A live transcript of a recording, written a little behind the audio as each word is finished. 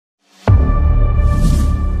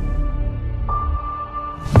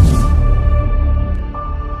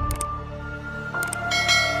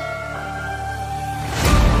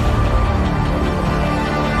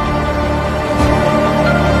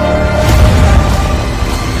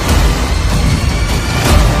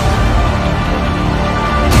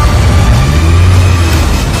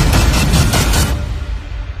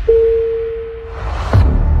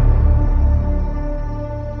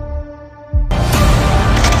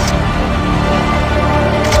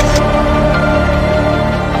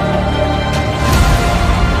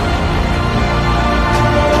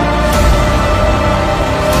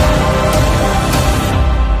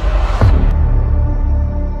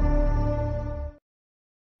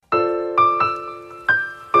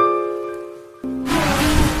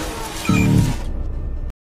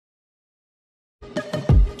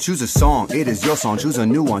Choose a song, it is your song. Choose a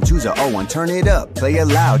new one, choose a old one. Turn it up, play it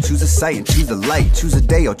loud. Choose a sight and choose the light. Choose a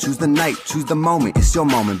day or choose the night. Choose the moment, it's your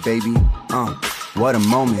moment, baby. What a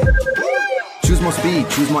moment. Choose more speed,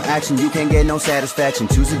 choose more action. You can't get no satisfaction.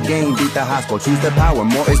 Choose a game, beat the high score. Choose the power,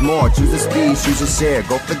 more is more. Choose the speed, choose a share.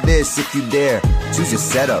 Go for this if you dare. Choose your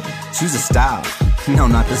setup, choose a style. No,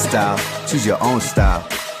 not the style. Choose your own style.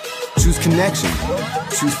 Choose connection,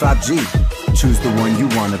 choose 5G. Choose the one you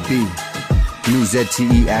wanna be. New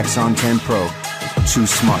ZTE Axon 10 Pro.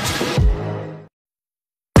 Choose smart.